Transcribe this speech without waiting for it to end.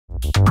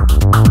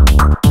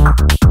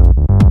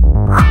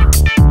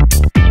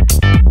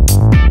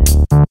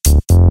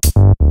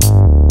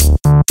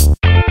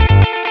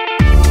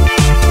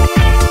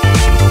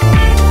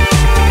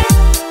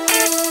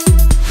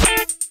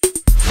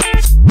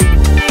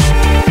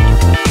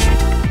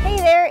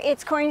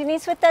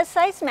With Does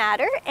Size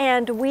Matter,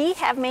 and we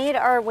have made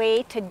our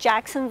way to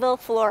Jacksonville,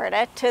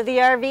 Florida to the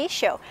RV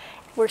show.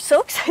 We're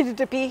so excited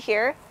to be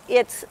here.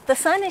 The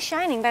sun is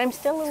shining, but I'm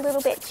still a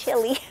little bit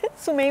chilly,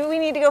 so maybe we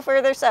need to go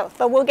further south,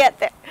 but we'll get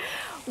there.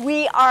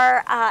 We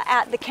are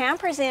at the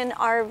Campers Inn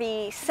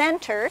RV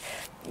Center,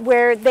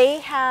 where they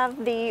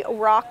have the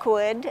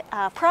Rockwood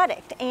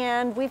product,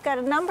 and we've got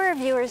a number of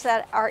viewers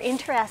that are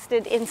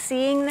interested in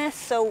seeing this,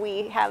 so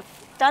we have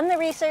done the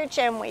research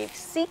and we've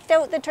seeked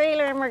out the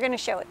trailer and we're going to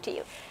show it to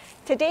you.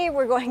 Today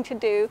we're going to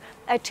do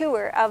a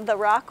tour of the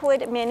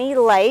Rockwood Mini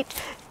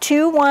Lite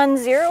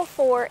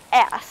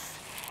 2104S.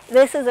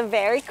 This is a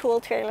very cool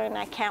trailer and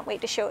I can't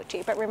wait to show it to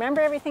you. But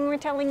remember, everything we're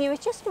telling you is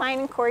just mine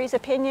and Corey's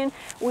opinion.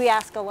 We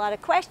ask a lot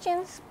of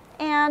questions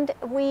and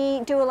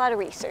we do a lot of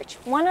research.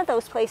 One of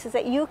those places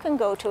that you can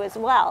go to as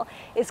well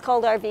is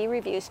called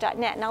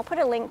rvreviews.net, and I'll put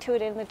a link to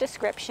it in the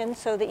description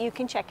so that you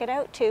can check it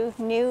out too.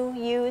 New,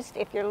 used,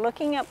 if you're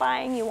looking at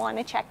buying, you want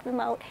to check them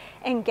out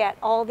and get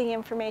all the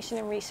information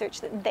and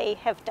research that they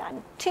have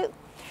done too.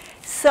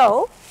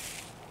 So,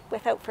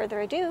 without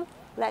further ado,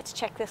 let's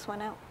check this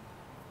one out.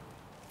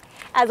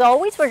 As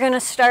always, we're going to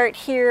start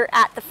here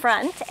at the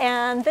front,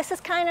 and this is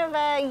kind of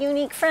a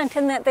unique front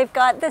in that they've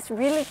got this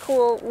really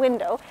cool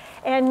window,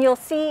 and you'll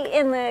see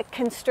in the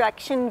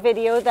construction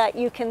video that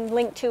you can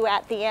link to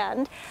at the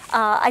end.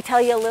 I tell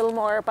you a little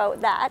more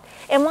about that.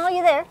 And while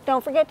you're there,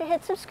 don't forget to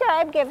hit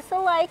subscribe, give us a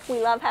like. We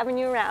love having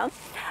you around.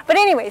 But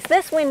anyways,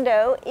 this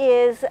window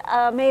is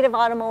made of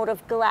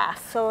automotive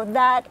glass, so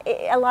that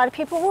a lot of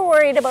people were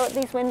worried about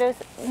these windows.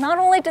 Not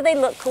only do they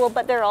look cool,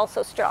 but they're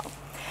also strong.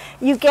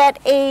 You get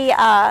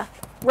a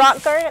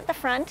rock guard at the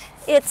front.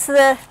 It's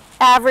the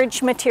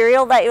average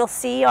material that you'll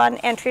see on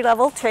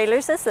entry-level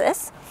trailers is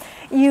this.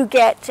 You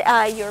get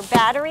your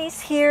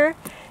batteries here,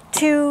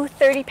 two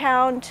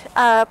 30-pound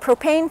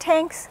propane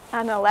tanks,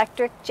 an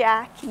electric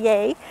jack,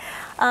 yay.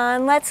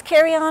 And let's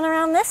carry on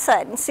around this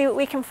side and see what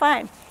we can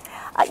find.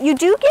 You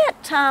do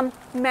get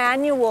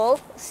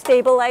manual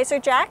stabilizer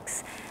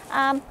jacks.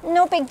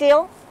 No big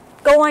deal.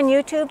 Go on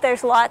YouTube,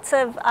 there's lots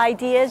of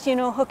ideas, you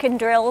know, hooking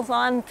drills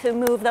on to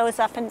move those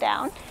up and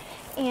down.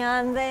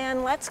 And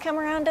then let's come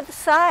around to the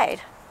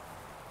side.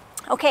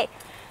 Okay,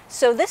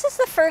 so this is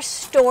the first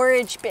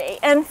storage bay.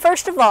 And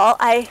first of all,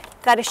 I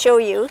got to show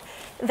you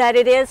that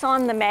it is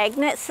on the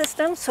magnet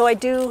system, so I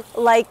do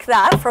like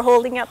that for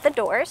holding up the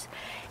doors.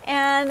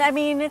 And I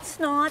mean, it's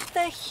not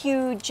the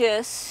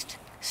hugest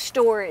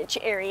storage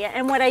area.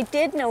 And what I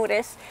did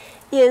notice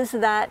is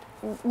that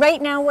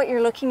right now what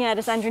you're looking at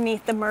is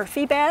underneath the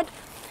Murphy bed,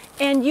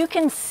 and you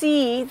can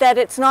see that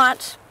it's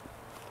not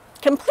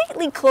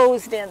completely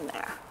closed in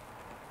there.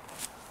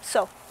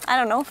 So I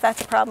don't know if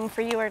that's a problem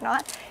for you or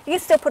not. You can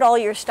still put all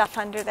your stuff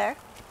under there.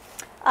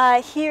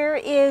 Here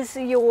is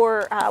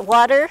your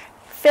water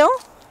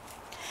fill,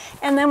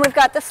 and then we've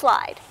got the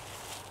slide.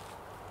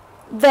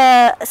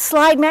 The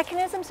slide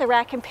mechanism's a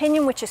rack and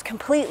pinion, which is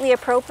completely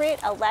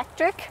appropriate,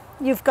 electric.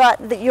 You've got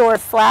your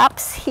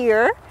flaps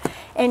here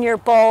and your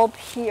bulb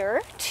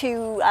here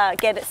to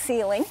get it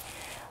sealing.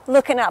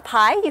 Looking up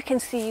high, you can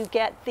see you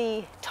get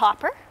the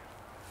topper,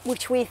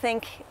 which we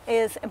think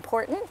is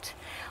important.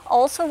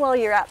 Also, while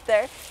you're up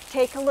there,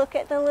 take a look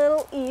at the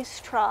little eaves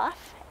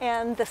trough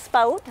and the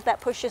spout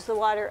that pushes the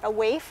water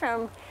away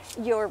from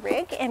your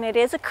rig, and it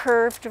is a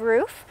curved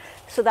roof,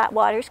 so that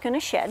water's going to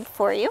shed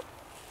for you.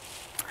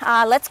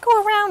 Let's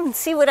go around and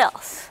see what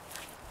else.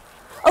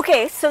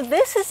 Okay, so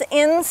this is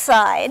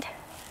inside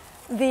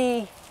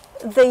the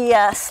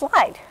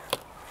slide.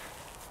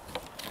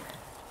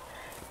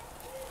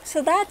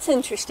 So that's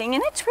interesting,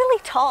 and it's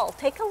really tall.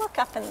 Take a look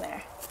up in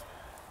there.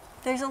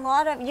 There's a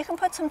lot of, you can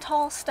put some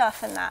tall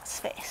stuff in that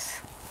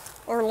space,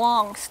 or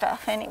long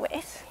stuff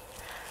anyways.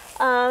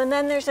 And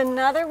then there's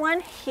another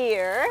one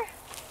here,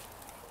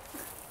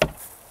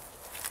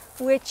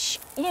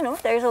 which, you know,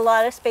 there's a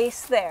lot of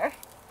space there.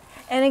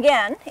 And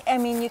again, I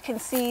mean, you can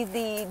see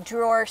the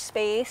drawer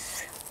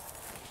space,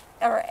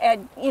 or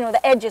you know,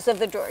 the edges of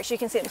the drawers, you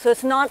can see them. So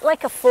it's not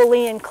like a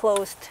fully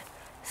enclosed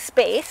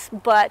space,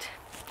 but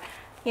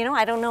you know,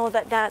 I don't know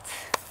that that's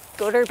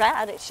good or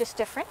bad, it's just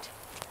different.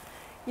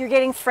 You're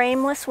getting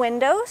frameless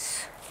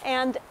windows,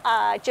 and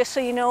just so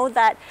you know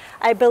that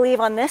I believe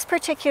on this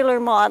particular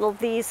model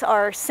these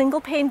are single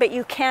pane, but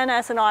you can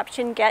as an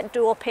option get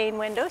dual pane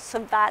windows,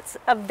 so that's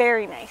a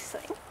very nice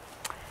thing.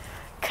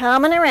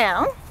 Coming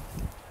around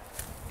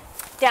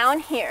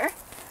down here,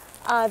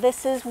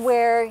 this is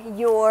where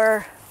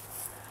you're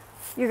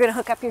going to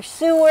hook up your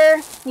sewer.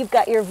 You've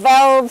got your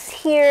valves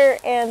here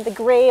and the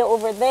gray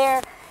over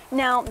there.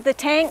 Now the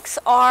tanks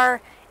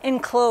are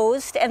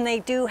enclosed and they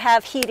do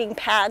have heating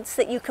pads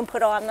that you can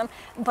put on them,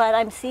 but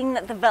I'm seeing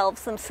that the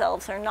valves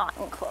themselves are not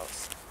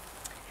enclosed.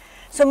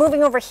 So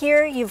moving over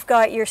here, you've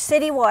got your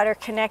city water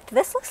connect.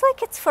 This looks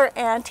like it's for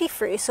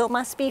antifreeze, so it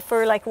must be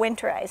for like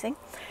winterizing.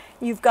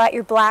 You've got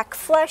your black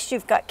flush,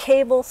 you've got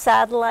cable,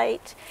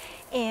 satellite,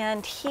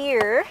 and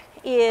here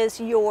is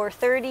your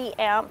 30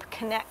 amp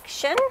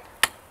connection.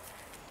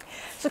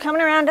 So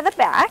coming around to the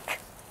back,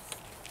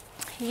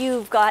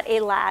 you've got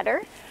a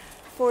ladder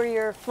for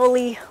your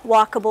fully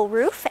walkable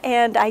roof,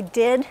 and I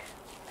did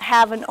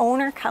have an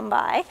owner come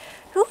by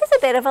who was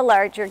a bit of a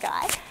larger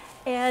guy,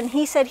 and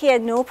he said he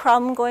had no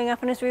problem going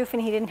up on his roof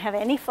and he didn't have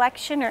any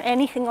flexion or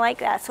anything like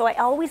that. So I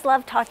always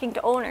love talking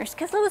to owners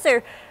because those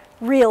are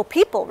real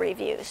people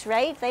reviews,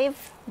 right? They've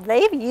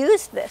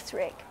used this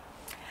rig.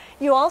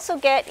 You also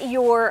get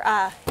your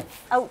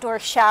outdoor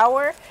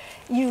shower.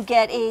 You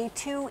get a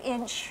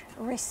 2-inch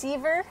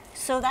receiver,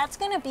 so that's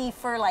going to be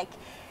for like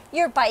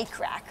your bike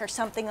rack or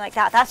something like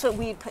that. That's what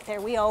we'd put there.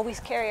 We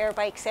always carry our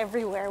bikes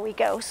everywhere we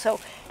go,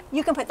 so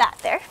you can put that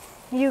there.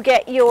 You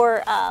get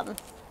your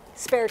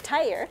spare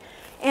tire,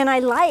 and I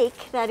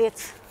like that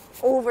it's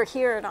over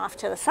here and off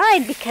to the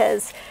side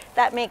because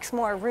that makes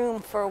more room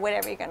for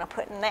whatever you're going to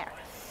put in there.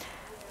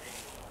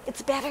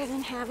 It's better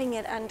than having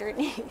it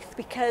underneath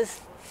because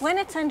when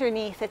it's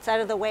underneath, it's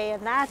out of the way,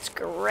 and that's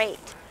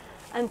great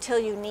until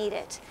you need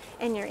it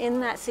and you're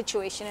in that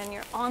situation and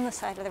you're on the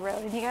side of the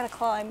road and you got to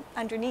climb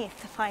underneath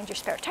to find your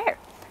spare tire.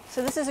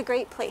 So this is a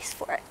great place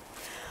for it.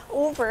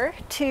 Over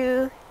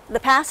to the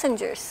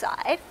passenger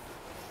side,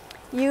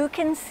 you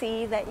can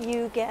see that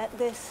you get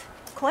this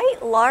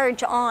quite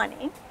large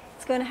awning.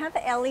 It's going to have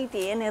a LED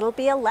and it'll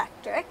be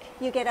electric.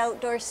 You get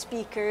outdoor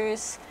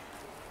speakers,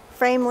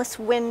 frameless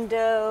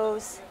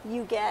windows,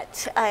 you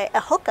get a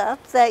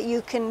hookup that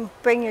you can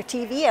bring your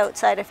TV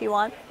outside if you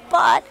want,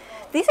 but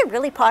these are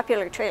really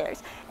popular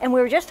trailers. And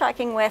we were just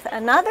talking with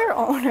another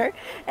owner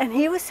and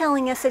he was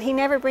telling us that he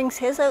never brings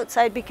his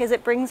outside because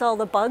it brings all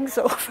the bugs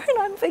over, and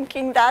I'm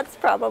thinking that's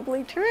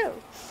probably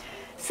true.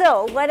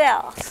 So what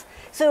else?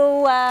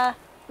 So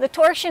the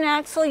torsion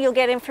axle, you'll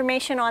get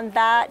information on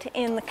that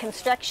in the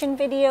construction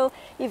video.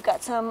 You've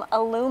got some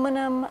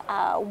aluminum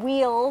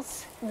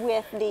wheels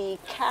with the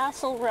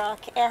Castle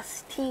Rock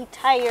ST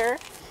tire.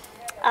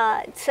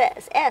 It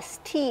says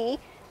ST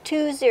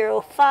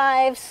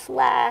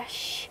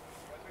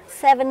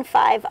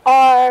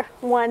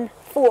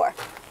 205/75R14.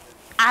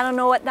 I don't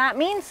know what that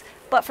means,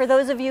 but for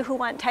those of you who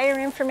want tire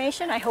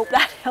information, I hope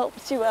that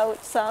helps you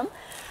out some.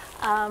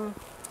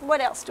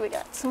 What else do we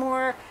got? Some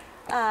more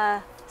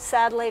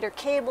satellite or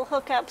cable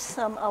hookups,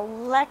 some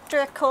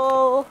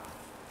electrical.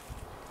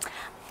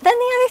 Then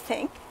the other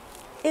thing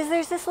is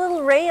there's this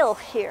little rail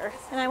here,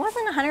 and I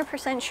wasn't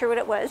 100% sure what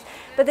it was,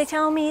 but they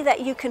tell me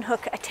that you can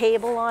hook a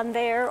table on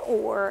there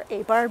or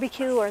a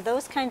barbecue or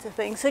those kinds of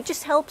things. So it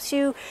just helps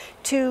you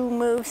to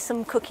move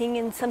some cooking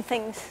and some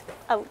things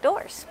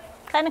outdoors.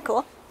 Kind of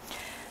cool.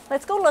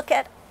 Let's go look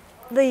at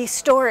the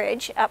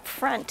storage up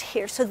front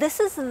here. So this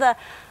is the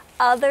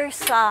other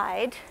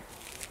side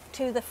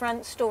to the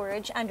front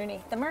storage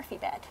underneath the Murphy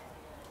bed.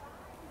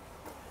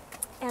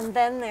 And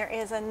then there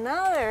is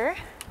another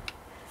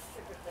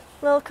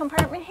little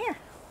compartment here.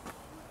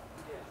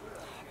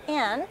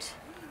 And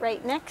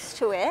right next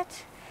to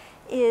it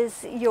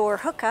is your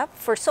hookup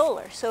for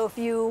solar. So if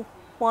you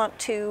want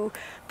to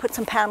put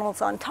some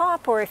panels on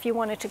top, or if you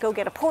wanted to go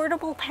get a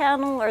portable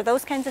panel or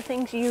those kinds of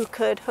things, you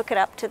could hook it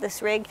up to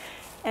this rig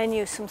and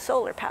use some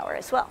solar power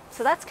as well.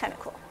 So that's kind of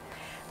cool.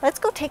 Let's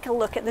go take a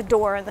look at the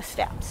door and the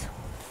steps.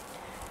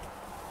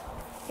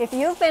 If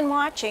you've been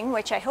watching,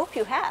 which I hope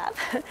you have,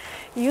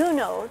 you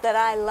know that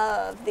I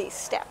love these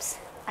steps.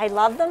 I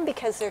love them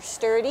because they're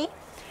sturdy,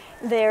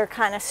 they're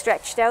kind of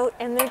stretched out,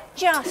 and they're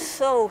just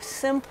so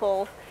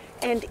simple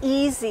and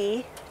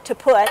easy to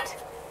put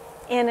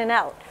in and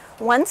out.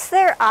 Once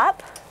they're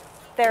up,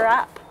 they're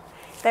up.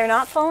 They're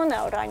not falling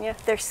out on you.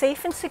 They're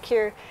safe and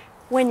secure.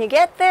 When you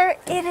get there,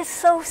 it is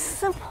so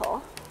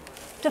simple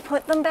to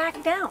put them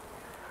back down.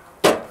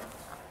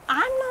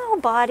 I'm no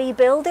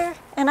bodybuilder,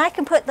 and I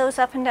can put those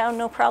up and down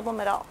no problem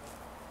at all.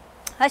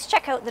 Let's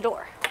check out the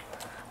door.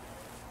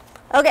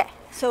 Okay,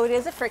 so it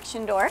is a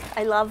friction door.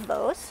 I love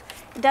those.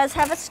 It does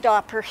have a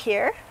stopper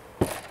here.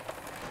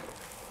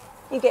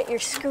 You get your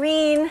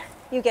screen,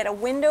 you get a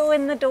window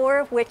in the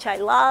door, which I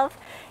love,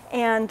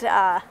 and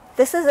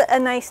this is a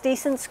nice,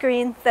 decent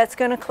screen that's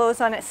going to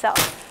close on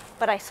itself.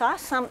 But I saw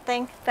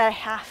something that I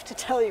have to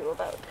tell you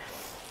about.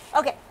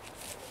 Okay,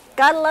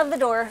 gotta love the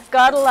door,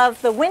 gotta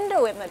love the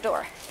window in the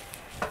door.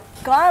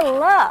 Gotta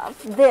love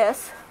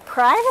this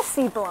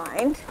privacy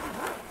blind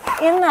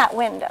in that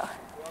window.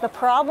 The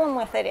problem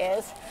with it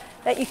is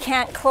that you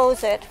can't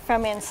close it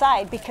from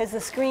inside because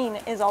the screen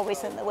is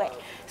always in the way.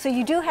 So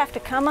you do have to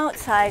come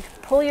outside,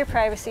 pull your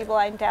privacy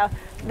blind down,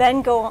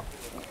 then go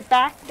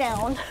back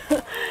down,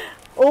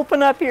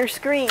 open up your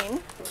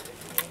screen,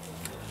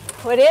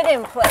 put it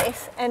in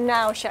place, and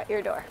now shut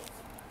your door.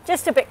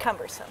 Just a bit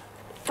cumbersome,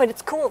 but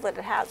it's cool that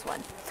it has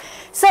one.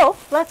 So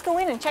let's go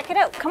in and check it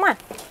out. Come on.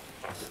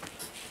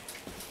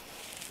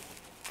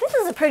 This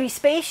is a pretty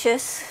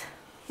spacious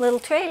little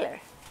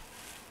trailer.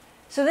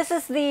 So this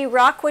is the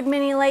Rockwood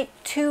Mini Lite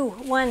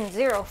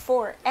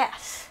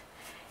 2104S.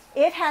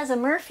 it has a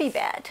Murphy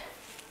bed.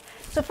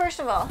 So first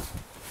of all,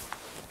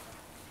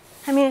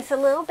 I mean, it's a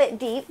little bit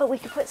deep, but we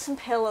could put some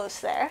pillows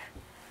there.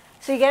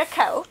 So you get a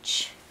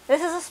couch.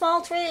 This is a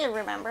small trailer,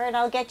 remember, and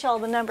I'll get you all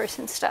the numbers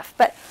and stuff,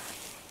 but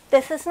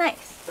this is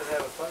nice. Does it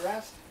have a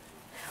footrest?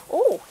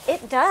 Oh,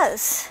 it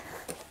does.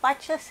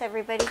 Watch this,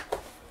 everybody.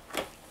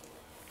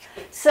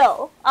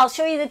 So, I'll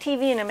show you the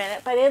TV in a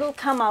minute, but it'll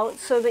come out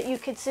so that you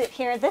could sit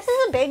here. This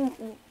is a big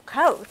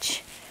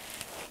couch.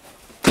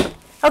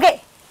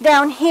 Okay,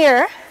 down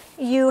here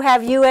you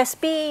have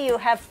USB, you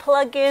have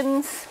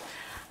plug-ins,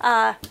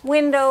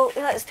 window.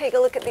 Let's take a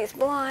look at these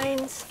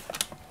blinds.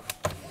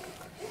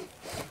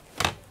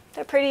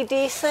 They're pretty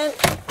decent.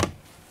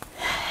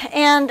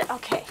 And,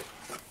 okay,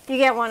 you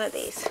get one of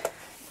these.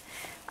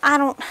 I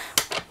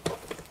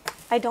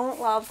don't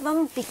love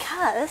them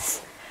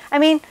because, I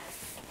mean,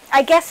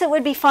 I guess it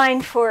would be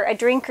fine for a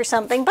drink or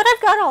something, but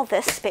I've got all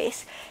this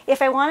space.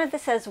 If I wanted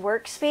this as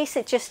workspace,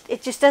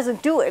 it just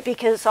doesn't do it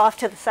because it's off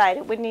to the side.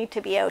 It would need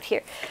to be out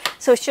here.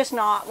 So it's just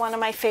not one of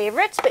my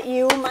favorites, but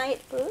you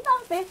might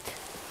love it.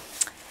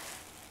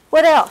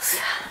 What else?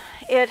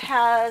 It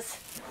has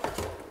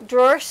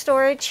drawer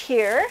storage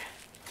here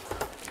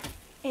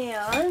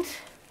and,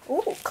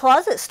 ooh,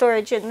 closet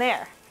storage in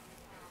there.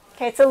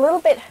 Okay, it's a little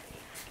bit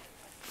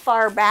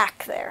far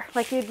back there.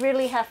 Like you'd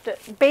really have to,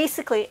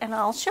 basically, and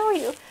I'll show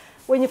you,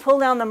 when you pull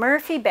down the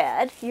Murphy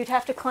bed, you'd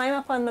have to climb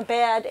up on the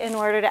bed in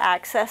order to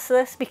access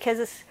this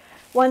because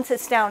once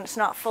it's down, it's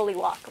not fully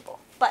walkable.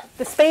 But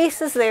the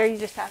space is there, you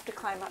just have to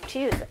climb up to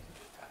use it.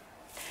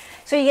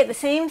 So you get the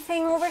same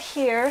thing over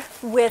here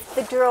with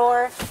the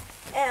drawer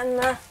and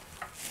the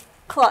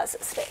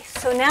closet space.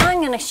 So now I'm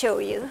going to show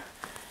you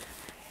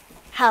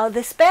how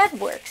this bed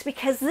works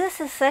because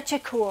this is such a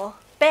cool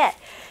bed.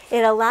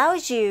 It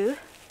allows you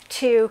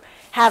to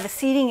have a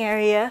seating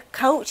area,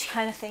 couch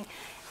kind of thing,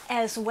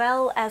 as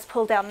well as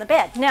pull down the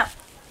bed. Now,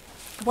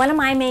 one of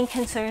my main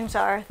concerns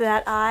are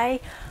that I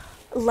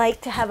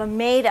like to have a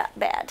made-up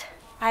bed.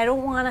 I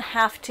don't want to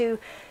have to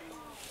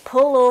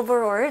pull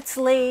over or it's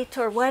late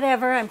or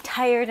whatever, I'm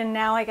tired and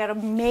now I got to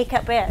make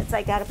up beds.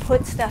 I got to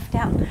put stuff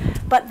down.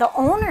 But the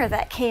owner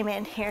that came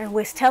in here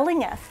was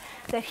telling us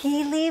that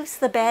he leaves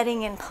the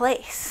bedding in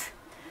place.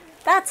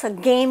 That's a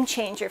game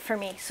changer for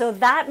me. So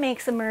that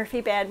makes a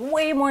Murphy bed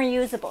way more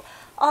usable.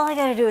 All I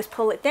gotta do is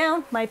pull it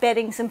down, my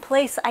bedding's in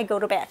place, I go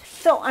to bed.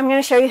 So I'm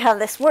gonna show you how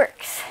this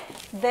works.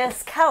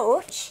 This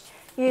couch,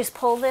 you just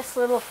pull this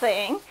little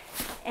thing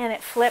and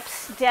it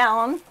flips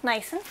down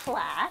nice and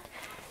flat.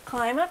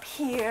 Climb up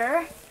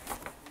here,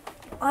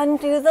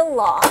 undo the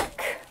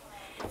lock,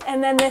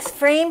 and then this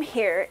frame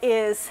here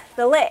is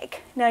the leg.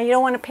 Now you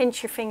don't want to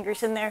pinch your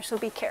fingers in there, so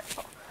be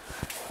careful.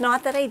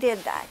 Not that I did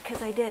that,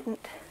 because I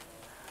didn't.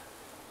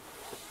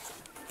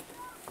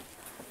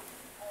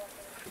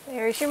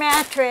 There's your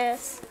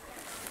mattress.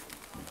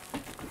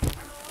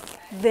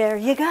 There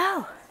you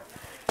go.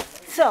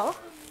 So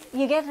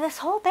you get this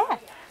whole bed.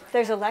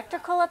 There's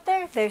electrical up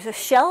there. There's a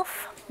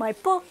shelf, my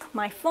book,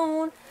 my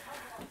phone,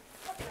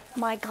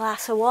 my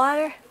glass of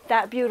water.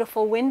 That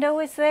beautiful window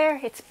is there.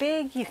 It's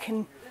big. You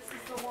can,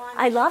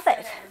 I love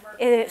it.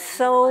 It is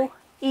so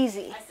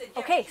easy.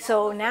 Okay,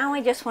 so now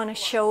I just want to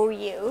show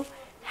you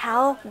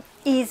how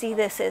easy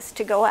this is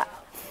to go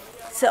up.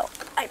 So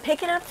I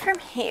pick it up from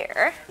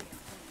here.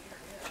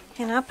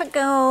 And up it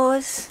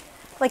goes.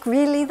 Like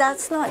really,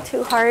 that's not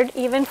too hard,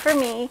 even for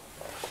me.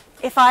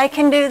 If I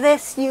can do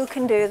this, you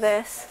can do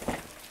this.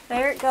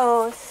 There it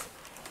goes.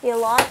 You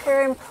lock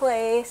her in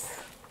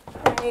place.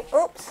 Right,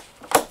 oops.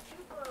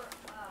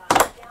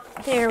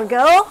 There we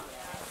go.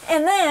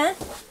 And then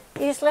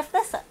you just lift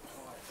this up.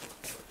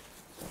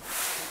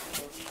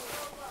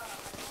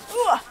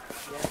 Ooh.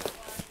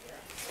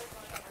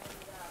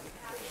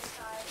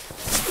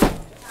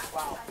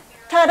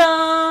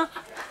 Ta-da!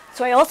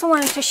 So I also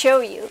wanted to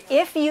show you,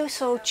 if you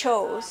so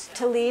chose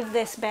to leave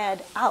this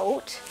bed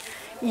out,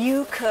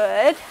 you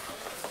could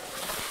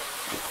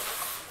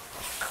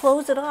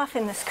close it off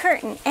in this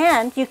curtain,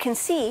 and you can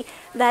see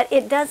that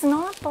it does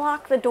not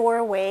block the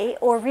doorway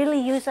or really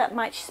use up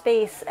much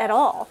space at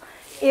all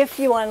if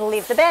you want to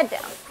leave the bed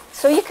down.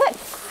 So you could.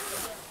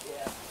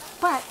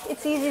 But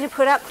it's easy to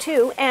put up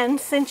too, and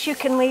since you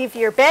can leave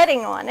your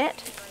bedding on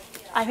it,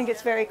 I think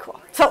it's very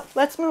cool. So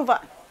let's move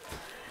on.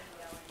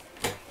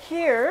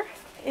 Here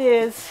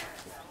is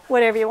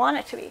whatever you want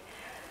it to be.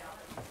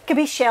 It could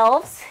be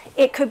shelves,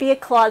 it could be a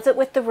closet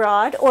with the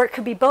rod, or it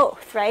could be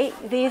both, right?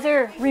 These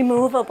are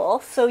removable,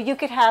 so you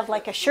could have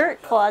like a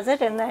shirt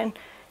closet and then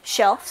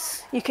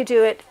shelves. You could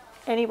do it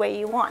any way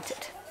you want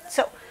it.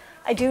 So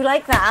I do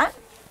like that.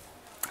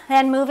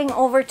 Then moving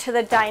over to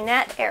the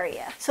dinette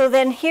area. So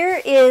then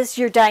here is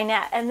your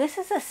dinette, and this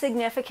is a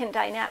significant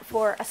dinette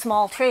for a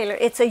small trailer.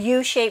 It's a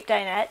U-shaped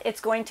dinette. It's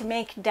going to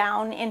make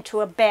down into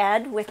a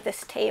bed with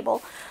this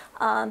table.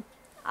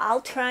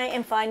 I'll try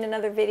and find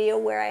another video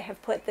where I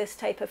have put this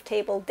type of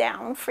table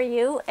down for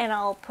you, and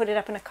I'll put it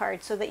up in a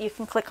card so that you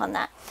can click on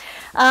that.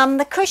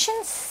 The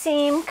cushions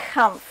seem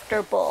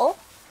comfortable.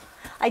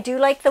 I do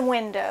like the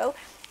window.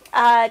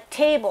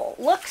 Table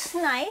looks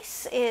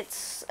nice.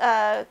 It's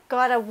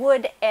got a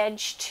wood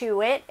edge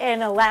to it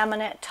and a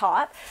laminate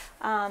top.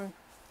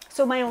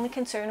 So my only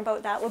concern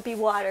about that would be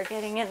water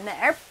getting in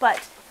there,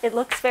 but it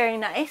looks very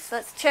nice.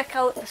 Let's check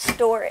out the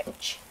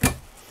storage.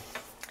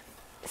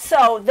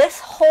 So this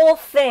whole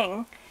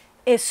thing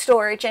is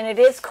storage, and it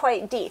is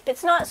quite deep.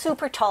 It's not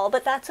super tall,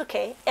 but that's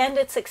okay, and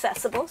it's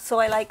accessible, so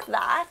I like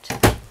that.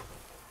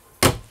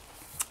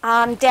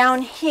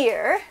 Down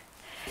here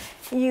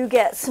you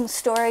get some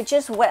storage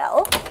as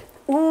well.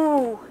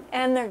 Ooh,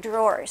 and they're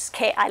drawers.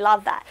 Okay, I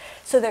love that.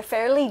 So they're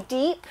fairly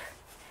deep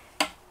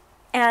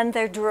and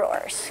they're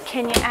drawers.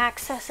 Can you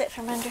access it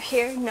from under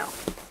here? No.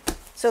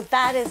 So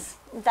that is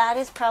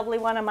probably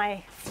one of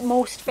my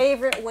most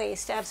favorite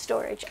ways to have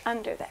storage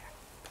under there.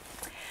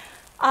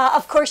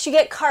 Of course you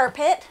get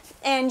carpet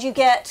and you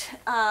get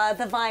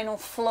the vinyl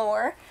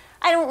floor.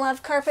 I don't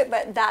love carpet,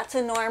 but that's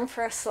a norm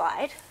for a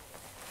slide.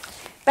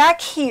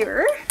 Back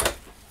here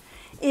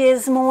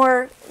is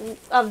more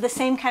of the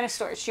same kind of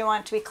storage. Do you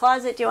want it to be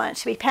closet? Do you want it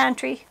to be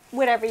pantry?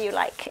 Whatever you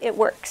like, it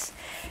works.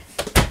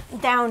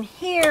 Down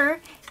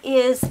here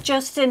is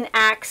just an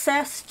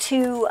access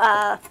to,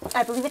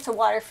 I believe it's a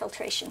water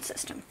filtration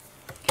system.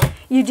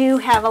 You do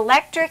have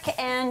electric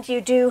and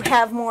you do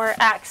have more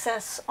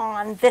access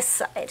on this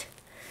side.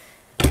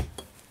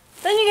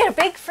 Then you get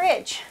a big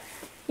fridge.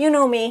 You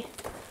know me,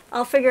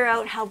 I'll figure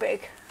out how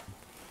big.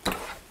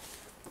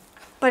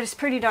 But it's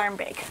pretty darn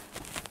big.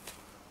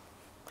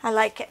 I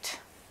like it.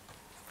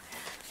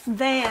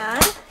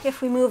 Then,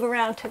 if we move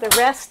around to the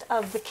rest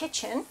of the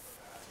kitchen,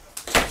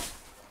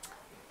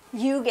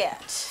 you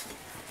get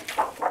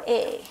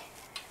a,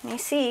 let me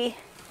see,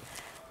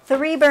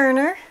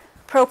 3-burner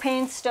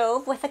propane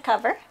stove with a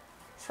cover.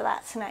 So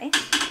that's nice.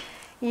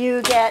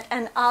 You get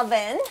an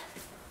oven.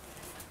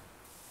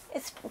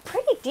 It's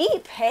pretty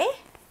deep, hey?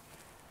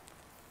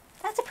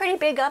 That's a pretty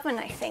big oven,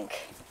 I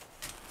think.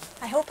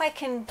 I hope I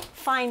can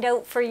find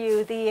out for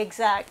you the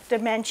exact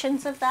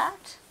dimensions of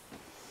that.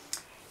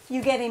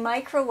 You get a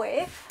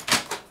microwave.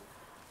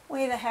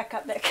 Way the heck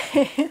up there.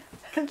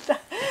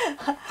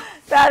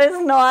 That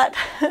is not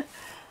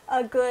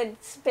a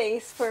good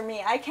space for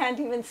me. I can't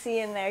even see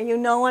in there. You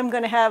know I'm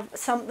going to have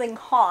something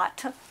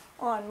hot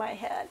on my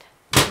head.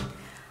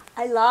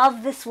 I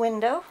love this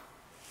window.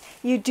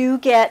 You do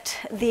get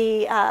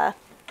the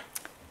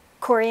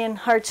Korean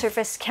hard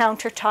surface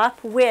countertop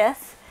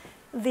with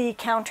the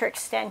counter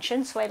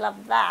extension, so I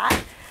love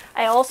that.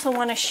 I also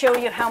want to show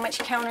you how much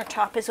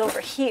countertop is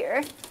over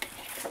here,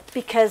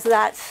 because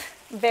that's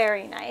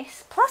very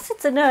nice. Plus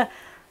it's in a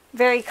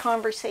very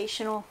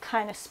conversational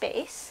kind of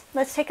space.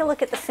 Let's take a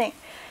look at the sink.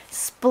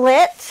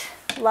 Split,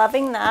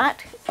 loving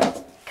that.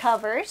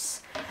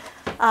 Covers.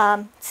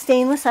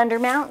 Stainless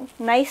undermount,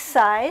 nice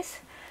size.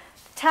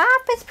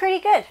 Tap is pretty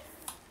good.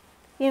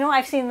 You know,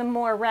 I've seen them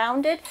more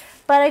rounded,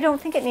 but I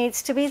don't think it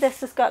needs to be.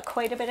 This has got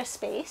quite a bit of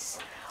space.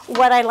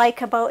 What I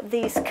like about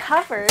these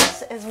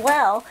covers as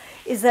well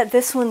is that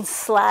this one's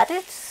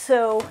slatted,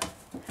 so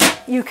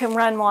you can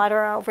run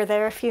water over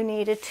there if you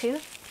needed to.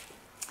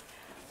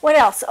 What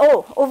else?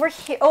 Oh, over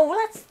here. Oh,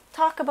 let's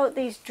talk about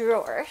these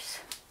drawers.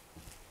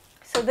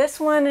 So this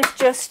one is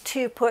just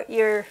to put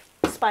your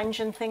sponge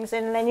and things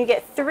in, and then you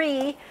get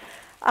 3.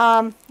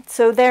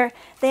 So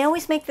they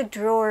always make the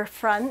drawer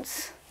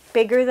fronts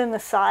bigger than the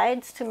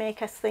sides to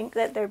make us think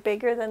that they're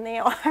bigger than they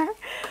are.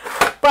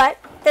 But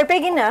they're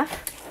big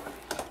enough.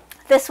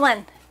 This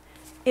one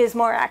is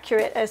more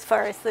accurate as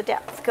far as the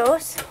depth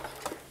goes,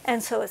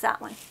 and so is that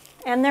one.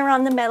 And they're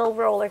on the metal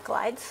roller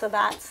glides, so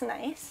that's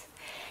nice.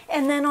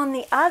 And then on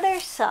the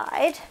other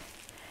side,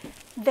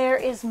 there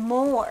is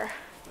more.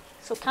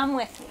 So come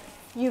with me.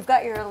 You've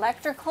got your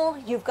electrical,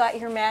 you've got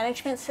your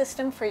management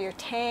system for your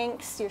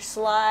tanks, your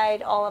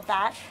slide, all of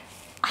that.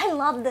 I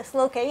love this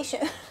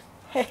location.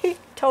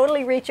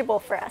 Totally reachable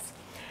for us.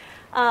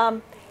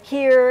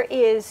 Here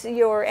is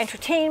your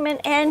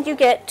entertainment, and you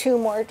get 2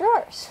 more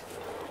drawers.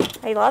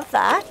 I love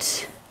that.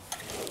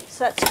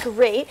 So that's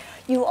great.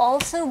 You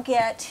also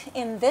get,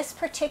 in this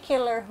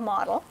particular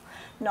model,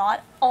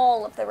 not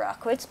all of the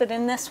Rockwoods, but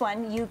in this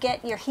one, you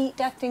get your heat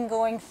ducting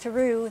going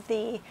through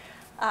the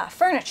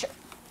furniture.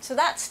 So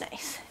that's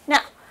nice.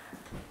 Now,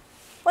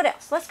 what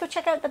else? Let's go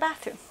check out the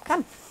bathroom.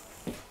 Come.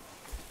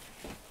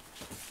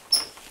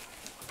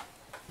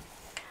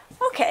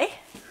 Okay.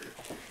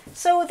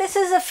 So this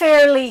is a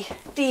fairly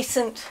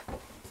decent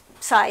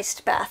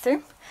sized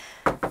bathroom.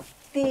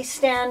 The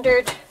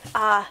standard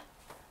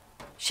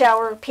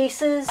shower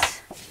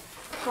pieces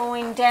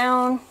going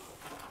down.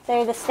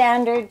 They're the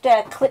standard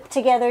clip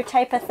together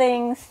type of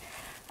things.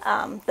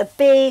 The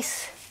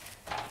base,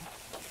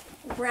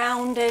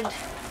 rounded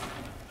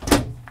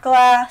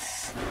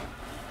glass.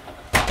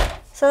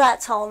 So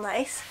that's all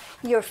nice.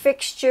 Your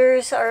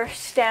fixtures are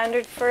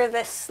standard for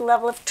this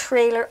level of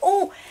trailer.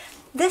 Oh,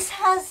 this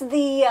has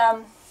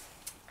the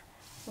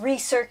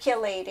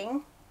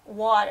recirculating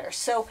water,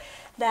 so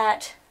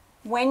that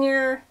when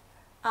you're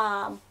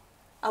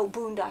out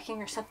boondocking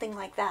or something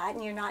like that,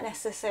 and you're not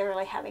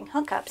necessarily having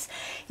hookups,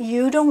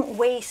 you don't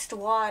waste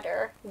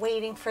water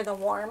waiting for the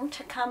warm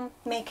to come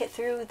make it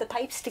through the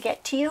pipes to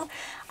get to you.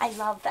 I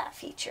love that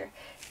feature.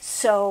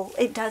 So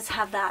it does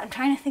have that. I'm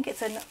trying to think,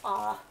 it's an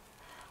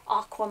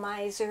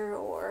aquamizer,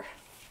 or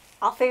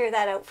I'll figure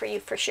that out for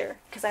you for sure,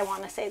 because I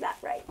want to say that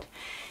right.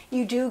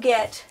 You do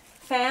get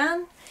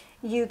fan,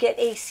 you get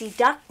AC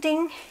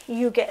ducting,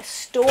 you get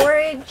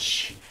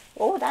storage.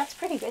 Oh, that's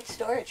pretty good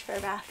storage for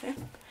a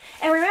bathroom.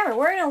 And remember,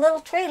 we're in a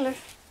little trailer,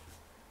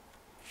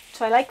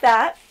 so I like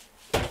that.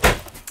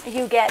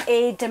 You get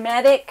a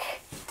Dometic,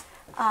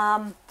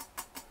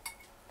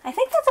 I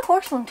think that's a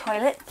porcelain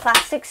toilet,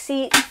 plastic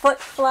seat, foot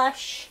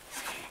flush.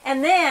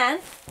 And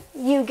then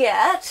you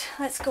get,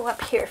 let's go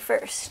up here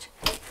first,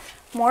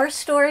 more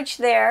storage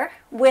there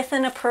with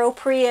an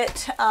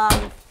appropriate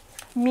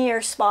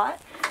mirror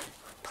spot,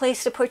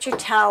 place to put your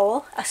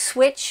towel, a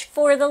switch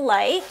for the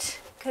light,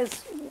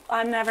 because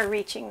I'm never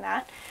reaching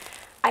that.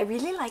 I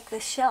really like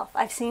this shelf.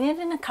 I've seen it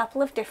in a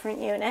couple of different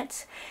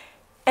units.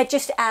 It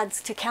just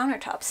adds to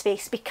countertop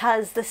space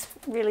because this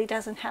really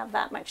doesn't have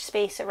that much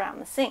space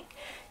around the sink.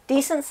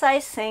 Decent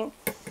sized sink,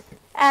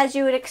 as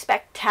you would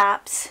expect,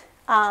 taps,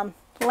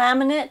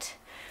 laminate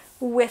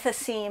with a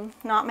seam,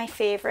 not my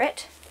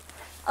favorite,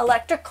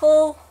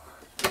 electrical,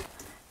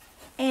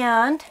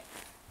 and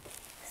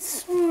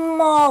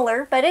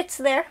smaller, but it's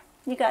there.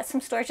 You got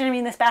some storage. I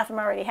mean, this bathroom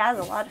already has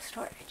a lot of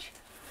storage.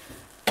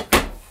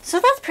 So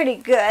that's pretty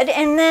good.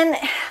 And then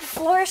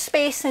floor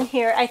space in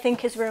here I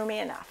think is roomy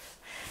enough.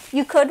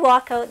 You could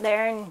walk out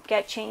there and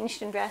get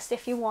changed and dressed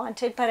if you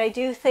wanted, but I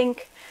do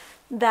think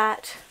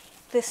that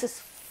this is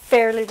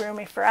fairly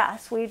roomy for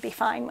us. We'd be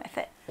fine with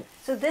it.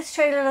 So this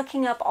trailer,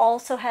 looking up,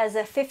 also has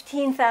a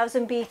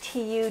 15,000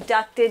 BTU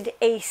ducted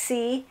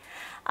AC.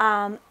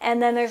 And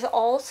then there's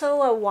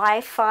also a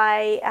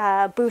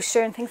Wi-Fi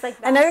booster and things like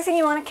that. Another thing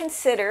you want to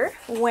consider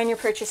when you're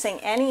purchasing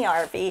any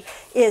RV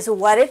is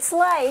what it's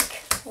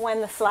like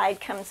when the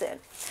slide comes in.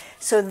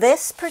 So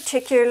this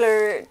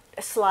particular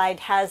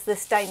slide has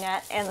this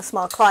dinette and the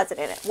small closet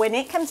in it. When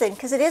it comes in,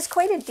 because it is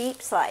quite a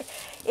deep slide,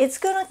 it's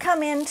going to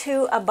come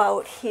into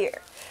about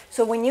here.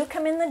 So when you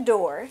come in the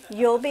door,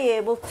 you'll be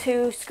able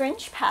to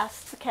scrunch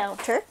past the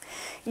counter.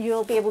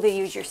 You'll be able to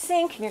use your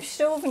sink and your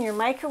stove and your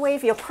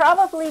microwave. You'll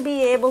probably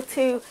be able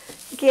to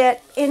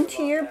get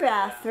into your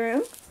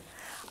bathroom.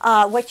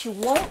 What you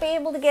won't be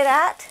able to get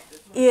at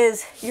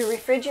is your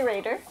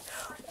refrigerator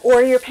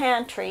or your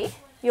pantry.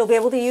 You'll be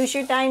able to use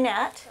your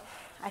dinette.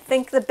 I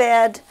think the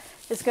bed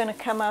is going to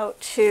come out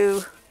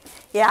to,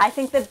 yeah, I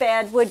think the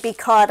bed would be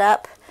caught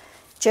up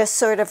just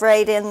sort of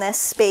right in this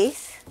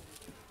space.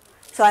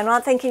 So I'm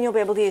not thinking you'll be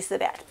able to use the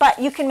bed, but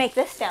you can make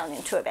this down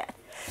into a bed.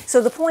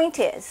 So the point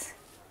is,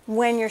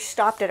 when you're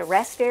stopped at a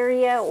rest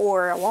area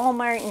or a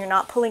Walmart and you're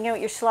not pulling out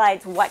your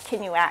slides, what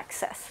can you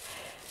access?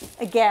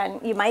 Again,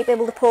 you might be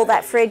able to pull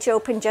that fridge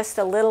open just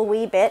a little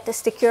wee bit to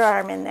stick your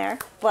arm in there,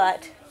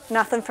 but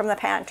nothing from the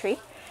pantry.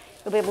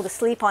 You'll be able to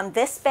sleep on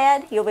this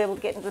bed, you'll be able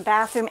to get into the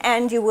bathroom,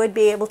 and you would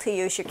be able to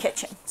use your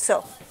kitchen.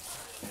 So,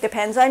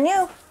 depends on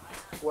you.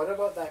 What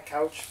about that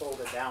couch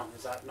folded down?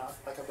 Is that not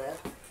like a bed?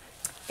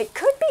 It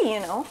could be,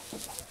 you know.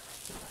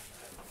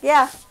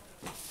 Yeah.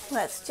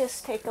 Let's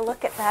just take a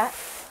look at that.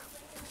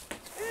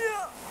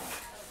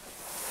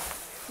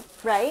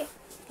 Right?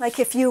 Like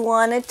if you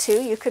wanted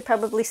to, you could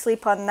probably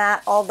sleep on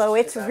that, although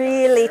it's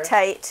really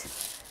tight.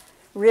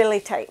 Really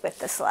tight with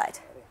the slide.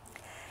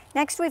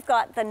 Next we've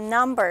got the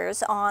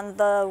numbers on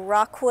the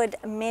Rockwood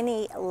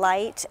Mini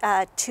Lite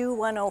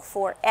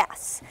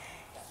 2104S.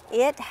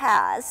 It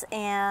has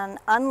an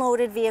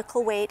unloaded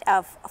vehicle weight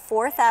of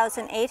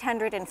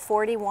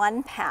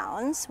 4,841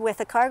 pounds with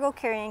a cargo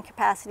carrying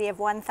capacity of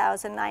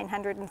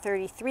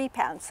 1,933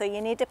 pounds. So you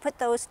need to put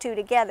those two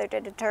together to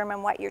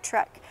determine what your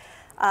truck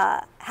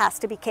has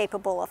to be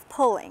capable of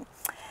pulling.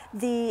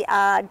 The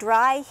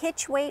dry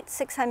hitch weight,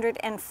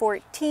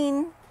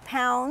 614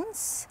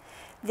 pounds.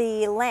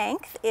 The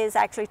length is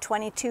actually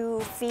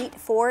 22 feet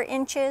 4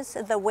 inches.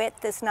 The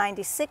width is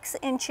 96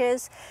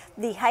 inches.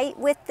 The height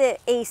with the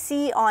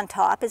AC on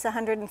top is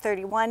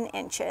 131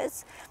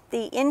 inches.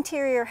 The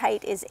interior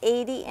height is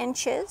 80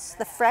 inches.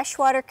 The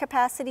freshwater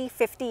capacity,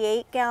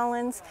 58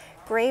 gallons.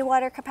 Gray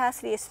water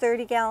capacity is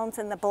 30 gallons,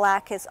 and the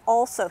black is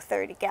also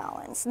 30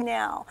 gallons.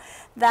 Now,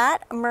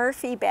 that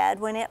Murphy bed,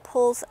 when it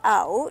pulls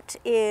out,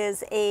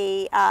 is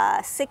a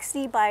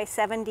 60 by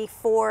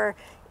 74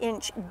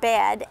 inch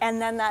bed,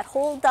 and then that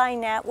whole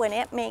dinette, when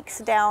it makes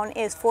down,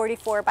 is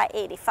 44 by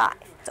 85.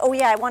 Oh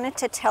yeah, I wanted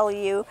to tell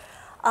you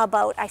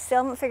about, I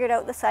still haven't figured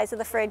out the size of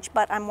the fridge,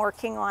 but I'm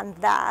working on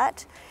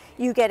that.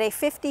 You get a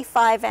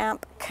 55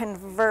 amp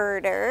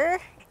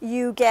converter.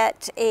 You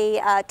get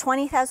a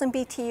 20,000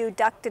 BTU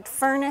ducted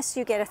furnace.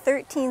 You get a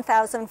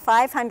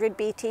 13,500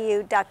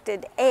 BTU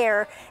ducted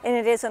air, and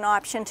it is an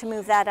option to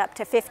move that up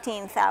to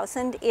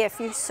 15,000 if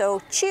you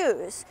so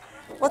choose.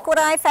 Look what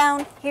I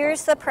found.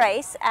 Here's the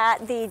price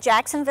at the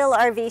Jacksonville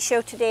RV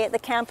show today at the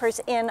Campers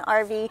Inn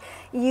RV.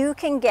 You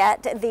can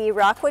get the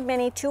Rockwood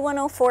Mini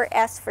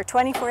 2104S for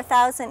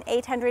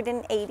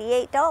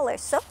 $24,888.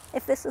 So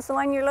if this is the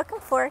one you're looking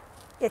for,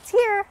 it's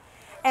here.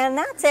 And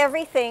that's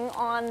everything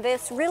on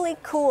this really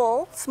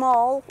cool,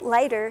 small,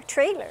 lighter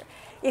trailer.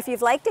 If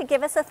you've liked it,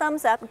 give us a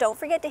thumbs up. Don't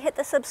forget to hit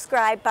the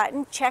subscribe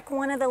button. Check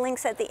one of the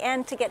links at the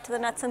end to get to the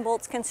Nuts and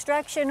Bolts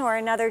construction or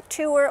another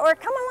tour, or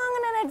come along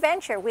on an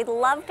adventure. We'd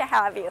love to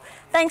have you.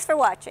 Thanks for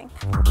watching.